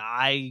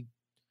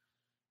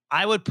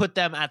would put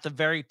them at the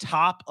very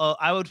top.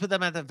 I would put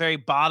them at the very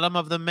bottom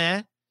of the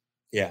meh.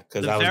 Yeah,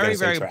 because the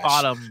very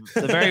bottom,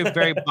 the very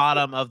very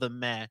bottom of the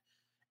meh.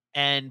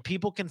 And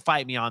people can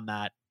fight me on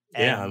that.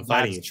 Yeah, I'm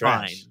fighting you.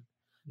 Trash.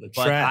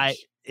 But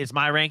it's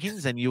my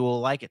rankings, and you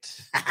will like it.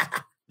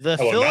 The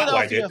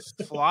Philadelphia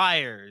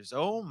Flyers.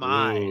 Oh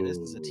my, this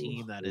is a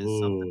team that is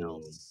something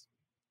else.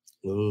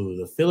 Ooh,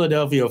 the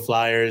Philadelphia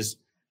Flyers.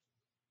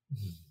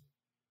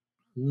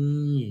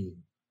 Meh.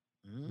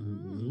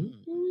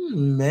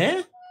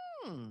 Meh.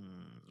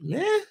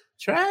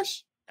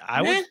 Trash.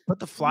 I would put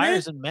the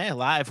Flyers in meh.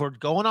 If we're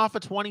going off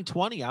of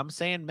 2020, I'm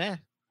saying meh.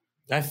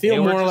 I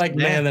feel more like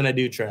meh than I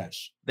do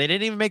trash. They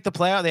didn't even make the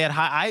playoff. They had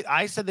high.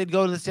 I said they'd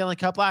go to the Stanley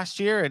Cup last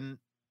year, and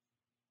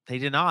they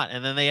did not.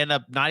 And then they end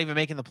up not even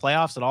making the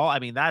playoffs at all. I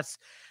mean, that's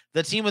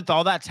the team with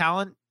all that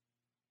talent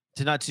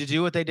to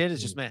do what they did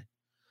is just meh.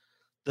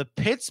 The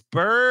Pittsburgh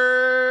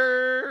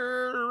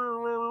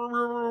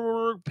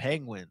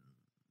Penguins.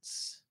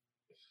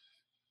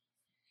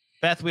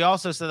 Beth, we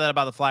also said that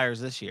about the Flyers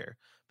this year.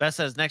 Beth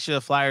says next year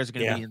the Flyers are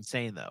going to be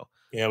insane, though.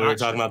 Yeah, we were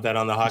talking about that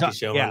on the hockey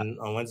show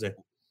on Wednesday.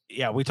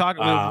 Yeah, we talked.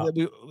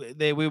 We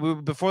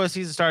before the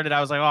season started,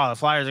 I was like, "Oh, the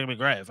Flyers are gonna be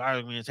great. The Flyers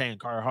are gonna be insane.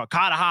 Caught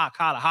hot.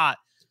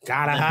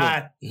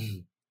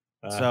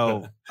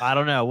 So I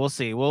don't know. We'll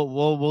see.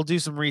 We'll do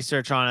some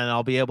research on it, and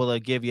I'll be able to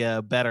give you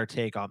a better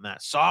take on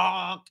that.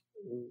 Song.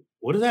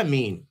 What does that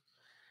mean?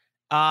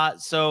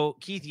 So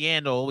Keith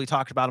Yandel, we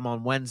talked about him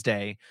on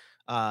Wednesday.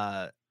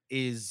 So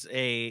there's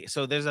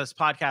this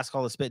podcast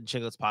called the Spit and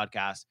Chicklets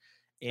podcast,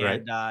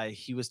 and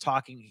he was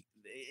talking.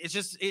 It's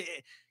just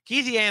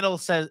Keith Yandel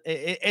says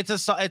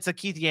it's a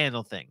Keith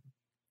Yandel thing.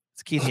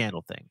 It's a Keith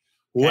Yandel thing.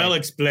 Okay? Well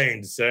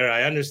explained, sir.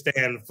 I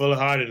understand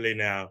full-heartedly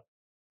now.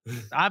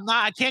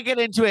 I can't get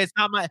into it. It's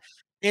not my.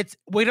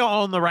 We don't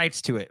own the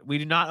rights to it. We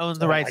do not own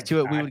the rights to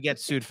it. We would get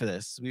sued for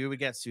this.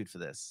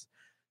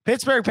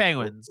 Pittsburgh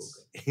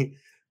Penguins. Okay.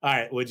 All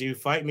right. Would you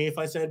fight me if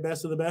I said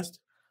best of the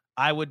best?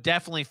 I would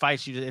definitely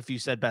fight you if you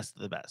said best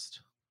of the best.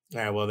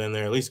 All right. Well, then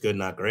they're at least good,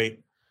 not great.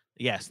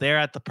 Yes, they're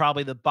at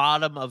probably the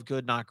bottom of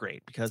good, not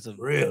great because of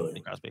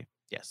really Crosby.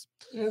 Yes,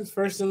 and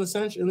first in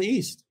the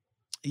East.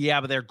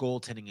 Yeah, but their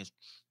goaltending is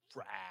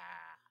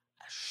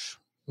trash.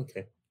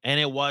 Okay, and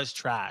it was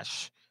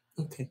trash.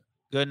 Okay,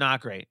 good,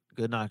 not great.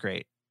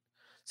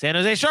 San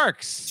Jose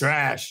Sharks,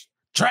 trash.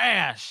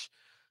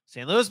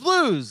 St. Louis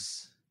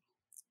Blues,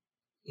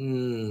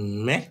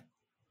 meh.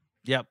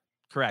 Yep,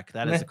 correct.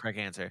 That is the correct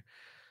answer.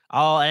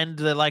 I'll end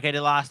like I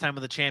did last time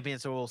with the champion,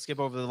 so we'll skip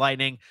over the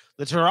Lightning.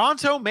 The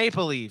Toronto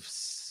Maple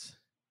Leafs.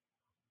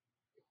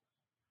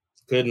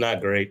 Good, not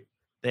great.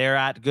 They're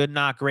at good,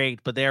 not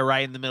great, but they're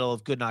right in the middle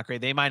of good, not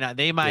great. They might not.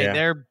 They might.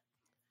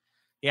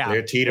 Yeah.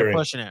 They're teetering. They're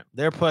pushing it.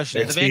 They're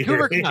pushing it. The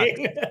Vancouver Canucks.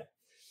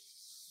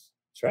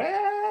 Trash.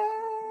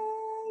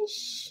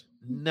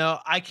 No,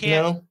 I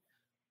can't.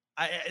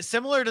 No.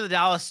 Similar to the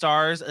Dallas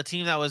Stars, a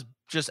team that was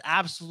just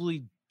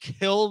absolutely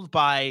killed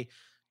by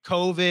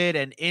COVID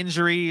and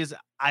injuries.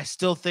 I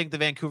still think the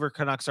Vancouver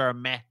Canucks are a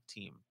meh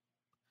team.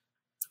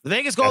 The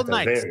Vegas Golden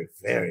Knights.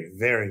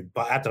 Very,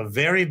 at the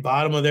very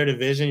bottom of their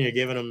division, you're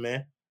giving them meh.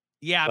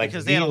 Yeah, like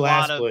because they had a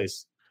lot of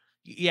place.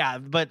 Yeah,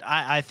 but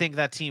I think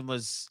that team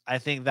was. I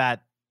think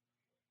that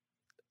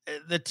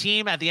the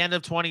team at the end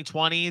of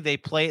 2020 they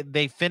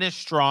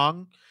finished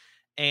strong,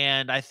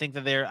 and I think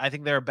that they're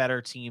a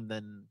better team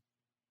than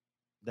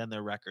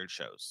their record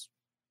shows.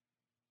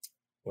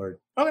 Word.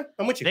 Okay,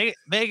 I'm with you.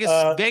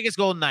 Vegas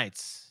Golden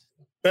Knights.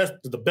 Best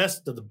of the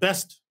best of the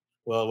best.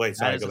 Well, wait,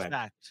 sorry, go back.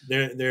 Fact.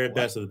 They're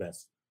best of the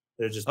best.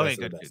 They're just best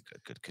of the best.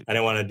 Good. I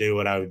didn't want to do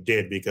what I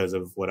did because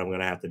of what I'm going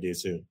to have to do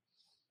soon.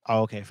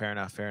 Oh, okay, fair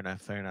enough.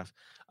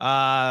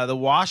 The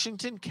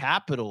Washington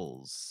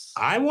Capitals.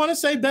 I want to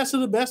say best of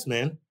the best,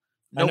 man.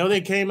 Nope. I know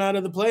they came out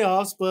of the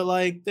playoffs, but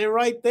like they're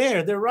right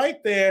there.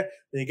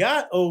 They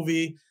got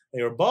Ovi.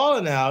 They were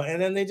balling out,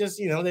 and then they just,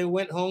 they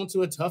went home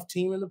to a tough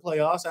team in the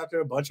playoffs after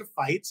a bunch of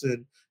fights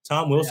and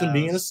Tom Wilson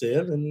being a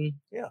sieve, and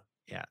yeah.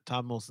 Yeah,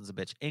 Tom Wilson's a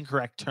bitch.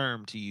 Incorrect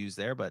term to use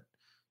there, but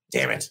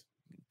damn it.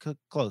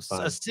 Close.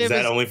 A sieve is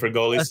that only for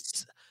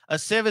goalies? A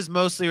sieve is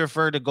mostly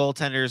referred to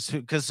goaltenders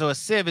because a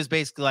sieve is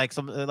basically like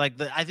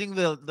I think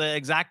the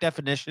exact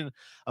definition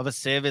of a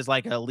sieve is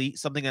like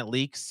something that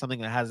leaks,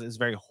 something that is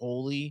very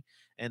holy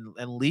and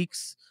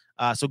leaks.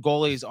 So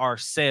goalies are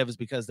sieves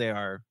because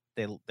they're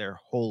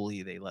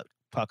holy. They let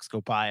pucks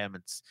go by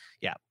them.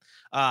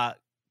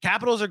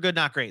 Capitals are good,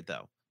 not great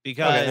though,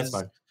 because that's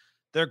fine.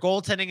 Their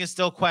goaltending is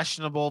still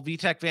questionable.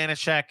 Vitek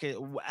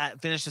Vanacek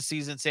finished the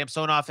season.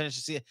 Samsonov finished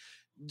the season.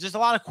 Just a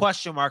lot of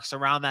question marks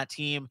around that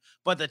team,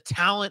 but the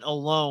talent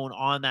alone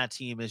on that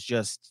team is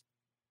just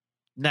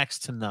next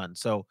to none.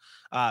 So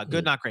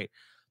good, not great.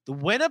 The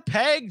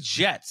Winnipeg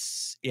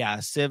Jets. Yeah,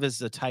 sieve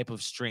is a type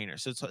of strainer.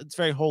 So it's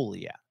very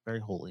holy. Yeah, very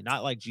holy.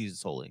 Not like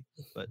Jesus holy,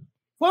 but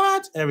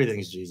what?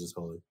 Everything's Jesus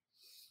holy.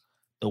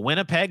 The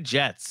Winnipeg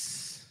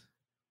Jets.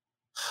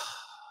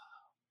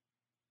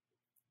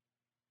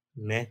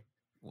 Meh.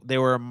 They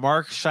were a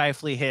Mark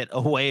Scheifele hit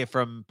away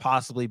from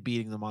possibly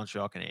beating the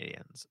Montreal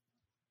Canadiens.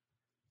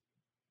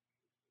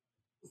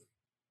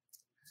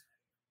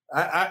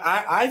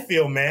 I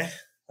feel meh.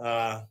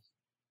 I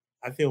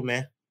feel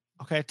meh.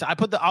 Okay, I'll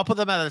put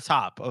them at the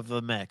top of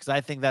the mix. I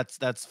think that's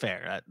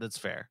fair. That's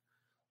fair.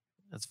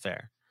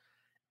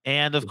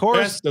 And of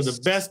course, best of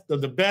the best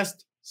of the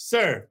best,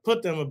 sir.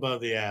 Put them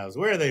above the Avs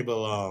where they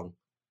belong.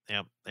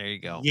 Yep, there you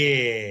go.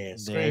 Yeah,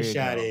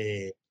 screenshot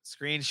it.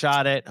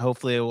 Screenshot it.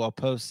 Hopefully, we'll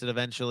post it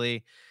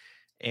eventually.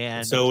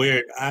 And it's so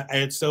weird.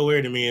 It's so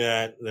weird to me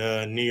that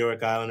the New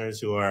York Islanders,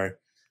 who are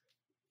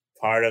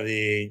part of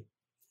the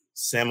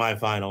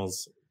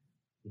semifinals,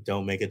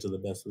 don't make it to the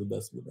best of the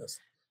best of the best.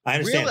 I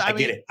understand. Really? I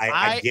get it.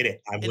 I get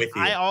it. I'm with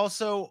you. I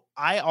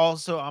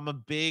also I'm a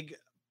big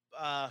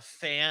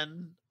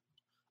fan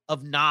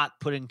of not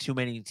putting too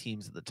many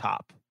teams at the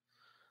top.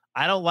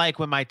 I don't like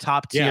when my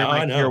top tier,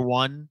 my tier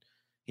one.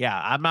 Yeah,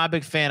 I'm not a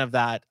big fan of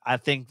that. I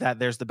think that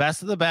there's the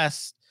best of the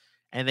best,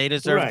 and they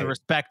deserve the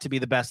respect to be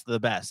the best of the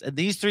best. And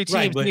these three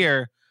teams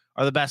here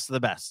are the best of the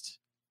best.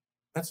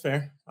 That's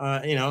fair.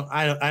 I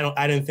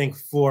didn't think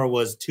 4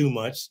 was too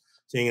much,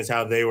 seeing as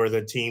how they were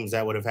the teams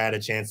that would have had a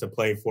chance to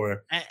play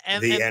for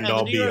the end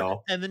all be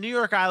all. And the New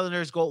York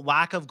Islanders'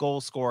 lack of goal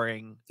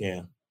scoring.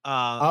 Yeah.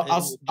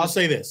 I'll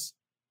say this.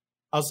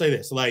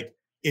 Like,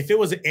 if it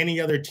was any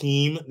other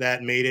team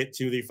that made it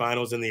to the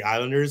finals in the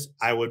Islanders,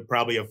 I would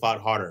probably have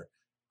fought harder.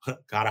 But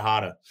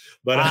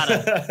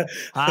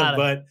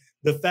but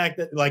the fact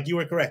that, like, you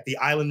were correct, the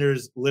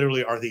Islanders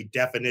literally are the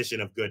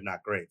definition of good,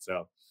 not great.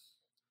 So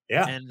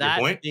yeah, and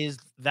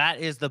that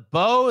is the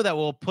bow that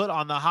we'll put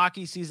on the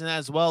hockey season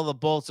as well. The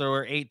Bolts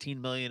are 18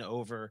 million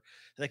over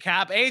the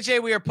cap.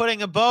 AJ, we are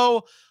putting a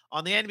bow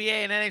on the NBA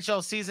and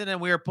NHL season,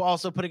 and we are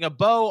also putting a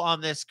bow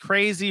on this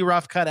crazy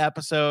rough cut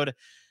episode.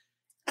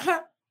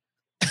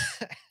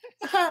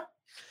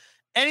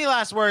 Any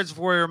last words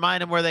before we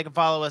remind them where they can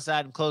follow us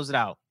at and close it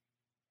out?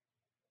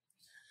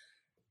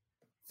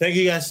 Thank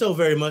you guys so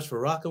very much for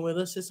rocking with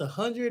us. It's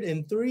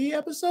 103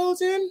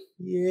 episodes in.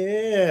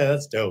 Yeah,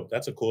 that's dope.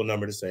 That's a cool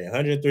number to say.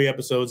 103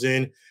 episodes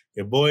in.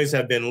 Your boys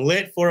have been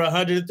lit for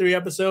 103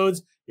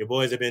 episodes. Your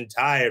boys have been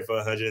tired for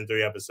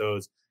 103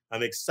 episodes.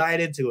 I'm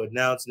excited to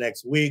announce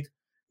next week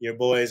your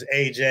boys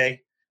AJ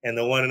and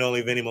the one and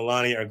only Vinny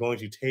Milani are going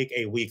to take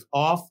a week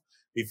off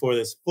before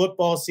this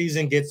football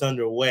season gets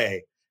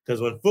underway. Because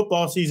when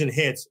football season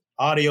hits,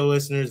 audio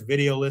listeners, you're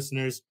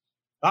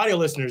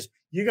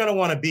going to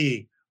want to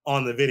be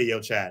on the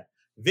video chat.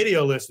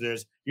 Video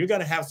listeners, you're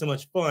going to have so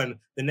much fun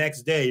the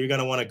next day. You're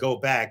going to want to go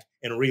back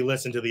and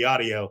re-listen to the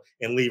audio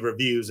and leave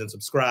reviews and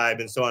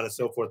subscribe and so on and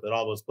so forth at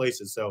all those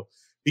places. So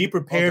be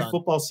prepared.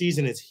 Football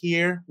season is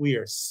here. We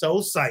are so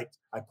psyched.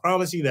 I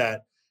promise you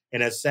that.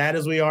 And as sad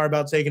as we are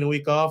about taking a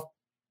week off,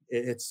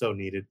 it's so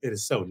needed. It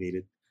is so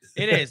needed.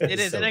 It is. It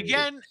is. So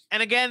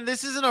and again,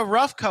 this isn't a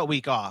rough cut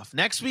week off.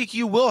 Next week,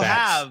 you will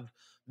have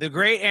the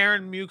great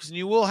Aaron Mukes and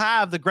you will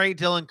have the great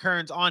Dylan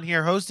Kearns on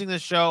here hosting the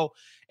show.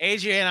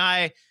 AJ and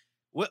I,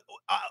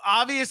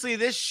 obviously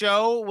this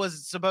show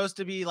was supposed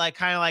to be like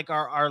kind of like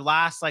our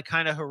last like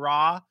kind of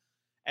hurrah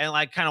and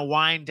like kind of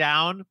wind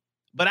down.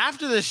 But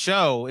after this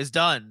show is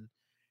done,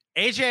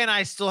 AJ and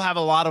I still have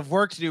a lot of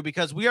work to do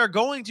because we are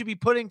going to be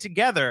putting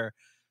together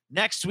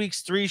next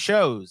week's 3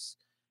 shows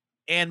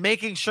and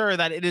making sure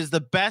that it is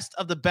the best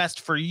of the best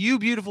for you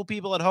beautiful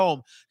people at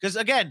home. Because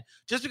again,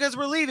 just because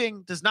we're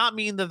leaving does not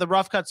mean that the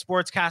Rough Cut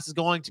Sportscast is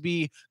going to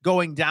be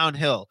going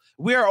downhill.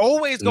 We are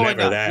always going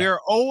up. We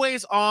are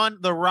always on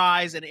the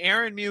rise, and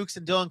Aaron Mukes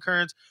and Dylan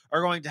Kearns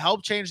are going to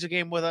help change the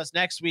game with us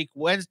next week,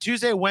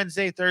 Tuesday,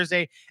 Wednesday,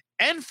 Thursday,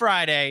 and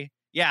Friday.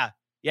 Yeah,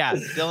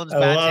 Dylan's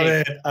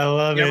bad. I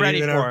love it. Ready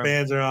Even for our him.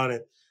 fans are on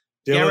it.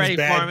 Dylan's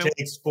bad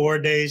takes 4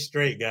 days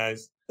straight,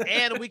 guys.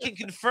 And we can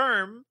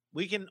confirm,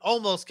 we can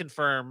almost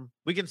confirm,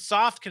 we can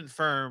soft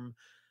confirm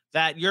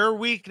that your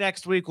week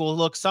next week will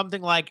look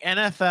something like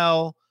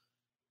NFL,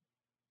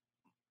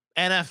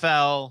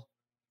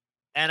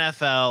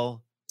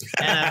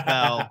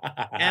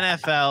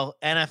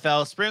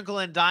 sprinkle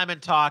in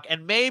Diamond Talk,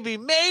 and maybe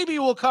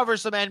we'll cover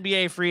some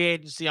NBA free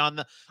agency on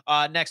the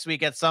next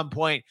week at some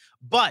point.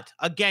 But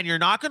again, you're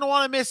not going to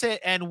want to miss it,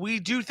 and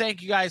we do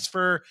thank you guys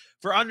for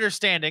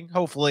understanding,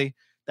 hopefully,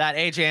 that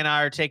AJ and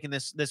I are taking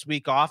this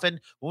week off. And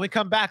when we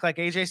come back, like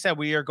AJ said,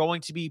 we are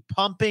going to be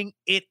pumping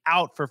it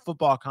out for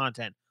football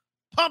content.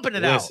 Pumping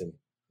it out.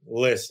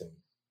 Listen,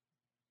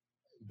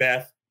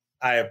 Beth,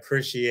 I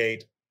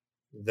appreciate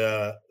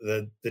the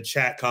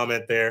chat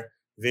comment there.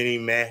 Vinny,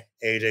 meh,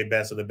 AJ,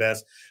 best of the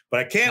best. But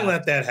I can't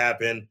let that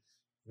happen.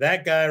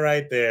 That guy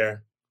right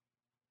there,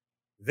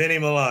 Vinny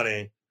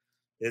Milani,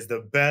 is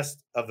the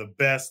best of the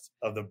best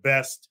of the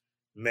best,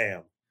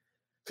 ma'am.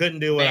 Couldn't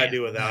do what I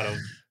do without him.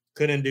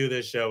 Couldn't do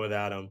this show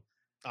without him.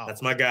 Oh.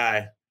 That's my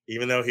guy,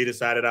 even though he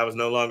decided I was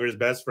no longer his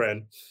best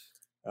friend.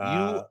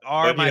 You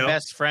are my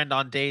best friend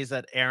on days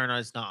that Aaron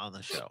is not on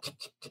the show.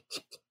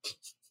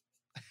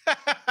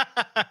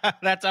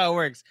 That's how it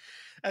works.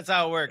 That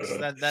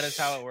is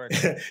how it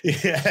works.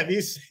 Yeah, have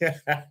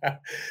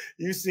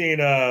you seen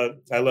I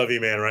Love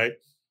You Man, right?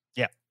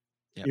 Yeah.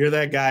 You're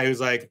that guy who's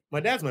like, my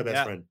dad's my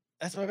best friend.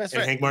 That's my best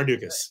and friend. Hank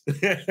Mardukas.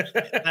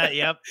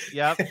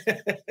 Yep.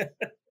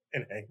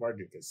 And Hank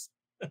Mardukas.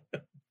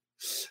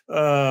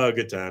 Oh,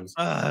 good times.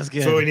 That's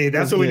good. That's what we need.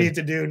 That's what we need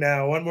to do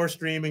now. One more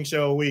streaming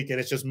show a week, and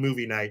it's just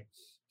movie night.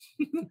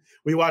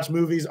 We watch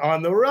movies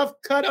on the Rough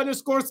Cut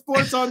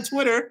 _sports on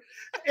Twitter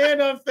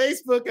and on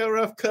Facebook at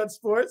Rough Cut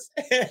Sports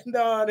and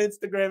on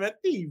Instagram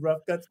at the Rough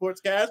Cut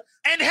Sportscast.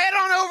 And head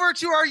on over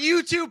to our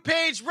YouTube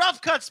page,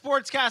 Rough Cut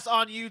Sportscast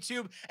on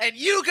YouTube. And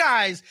you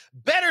guys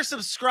better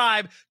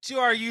subscribe to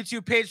our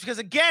YouTube page because,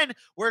 again,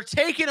 we're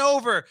taking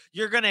over.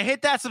 You're going to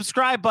hit that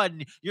subscribe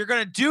button. You're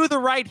going to do the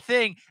right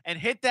thing and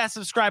hit that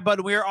subscribe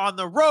button. We are on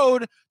the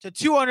road to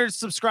 200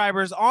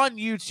 subscribers on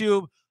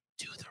YouTube.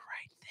 Do the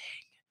right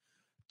thing.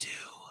 Do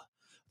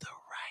the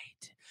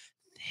right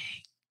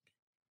thing.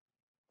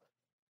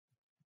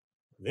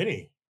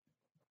 Vinny,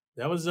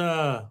 that was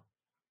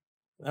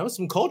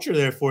some culture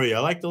there for you. I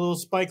like the little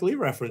Spike Lee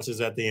references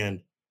at the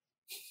end.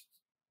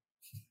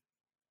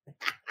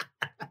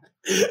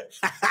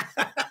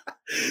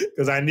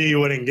 Because I knew you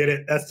wouldn't get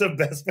it. That's the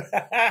best.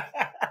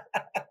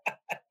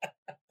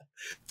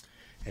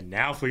 And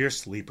now for your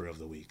sleeper of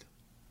the week.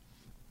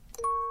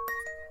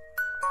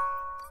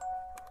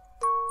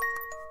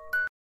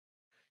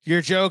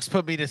 Your jokes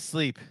put me to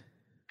sleep.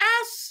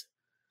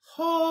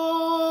 Asshole.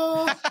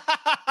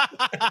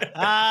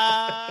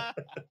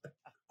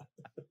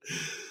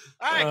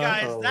 All right,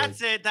 guys,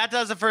 that's it. That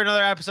does it for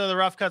another episode of the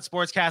Rough Cut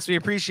Sportscast. We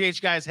appreciate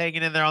you guys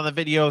hanging in there on the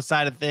video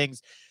side of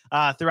things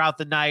throughout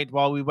the night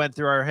while we went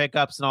through our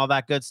hiccups and all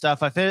that good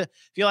stuff. I feel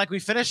like we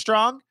finished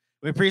strong.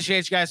 We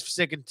appreciate you guys for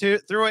sticking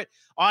through it.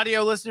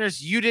 Audio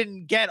listeners, you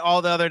didn't get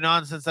all the other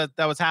nonsense that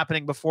was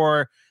happening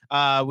before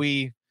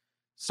we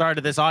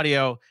started this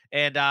audio.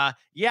 And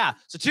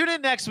so tune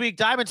in next week.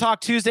 Diamond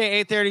Talk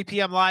Tuesday, 8:30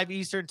 p.m. live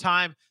Eastern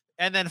time.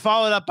 And then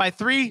followed up by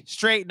 3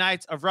 straight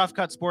nights of Rough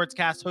Cut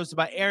Sportscast hosted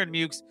by Aaron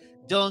Mukes,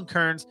 Dylan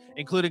Kearns,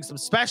 including some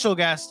special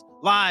guests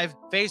live,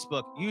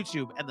 Facebook,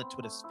 YouTube, and the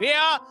Twitter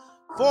sphere.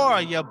 For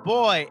your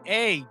boy,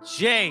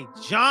 AJ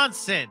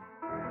Johnson.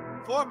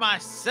 For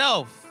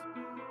myself,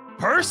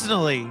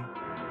 personally,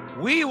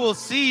 we will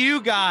see you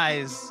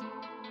guys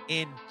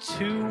in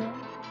 2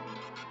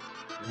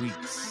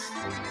 weeks.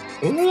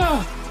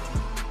 Hola.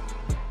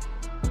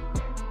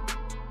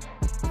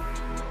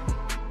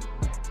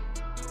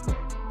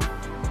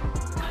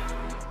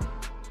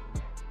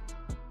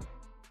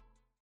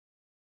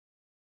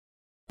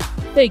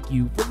 Thank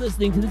you for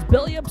listening to this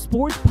Belly Up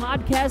Sports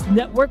Podcast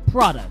Network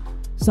product.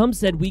 Some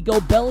said we go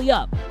belly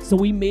up, so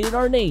we made it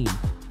our name,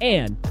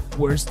 and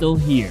we're still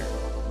here.